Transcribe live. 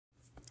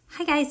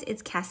Hi guys,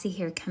 it's Cassie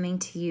here coming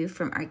to you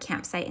from our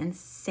campsite in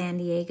San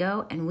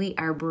Diego, and we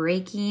are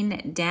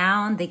breaking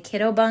down the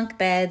kiddo bunk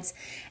beds,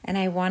 and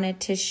I wanted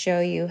to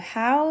show you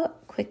how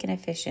quick and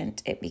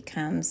efficient it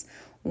becomes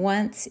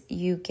once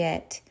you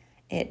get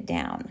it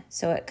down.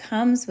 So it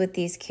comes with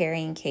these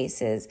carrying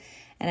cases,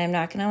 and I'm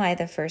not going to lie,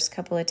 the first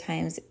couple of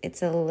times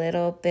it's a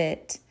little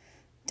bit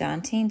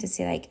daunting to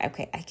see like,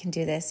 okay, I can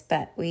do this,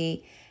 but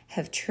we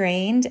have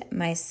trained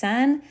my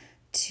son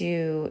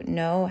to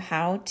know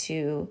how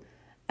to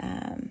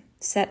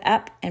set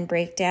up and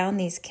break down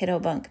these kiddo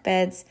bunk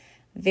beds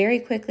very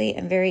quickly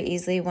and very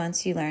easily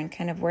once you learn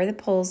kind of where the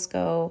poles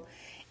go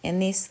in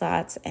these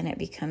slots, and it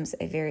becomes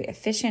a very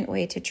efficient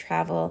way to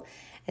travel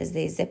as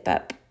they zip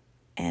up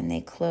and they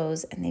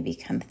close and they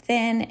become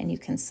thin, and you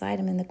can slide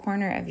them in the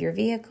corner of your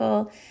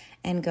vehicle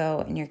and go,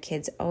 and your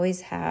kids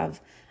always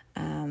have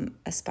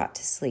a spot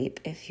to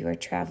sleep if you are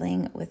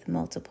traveling with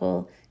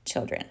multiple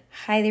children.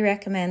 Highly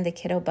recommend the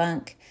kiddo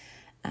bunk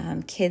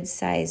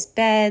kid-sized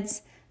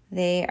beds.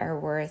 They are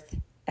worth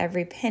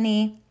every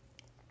penny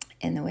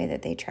in the way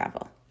that they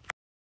travel.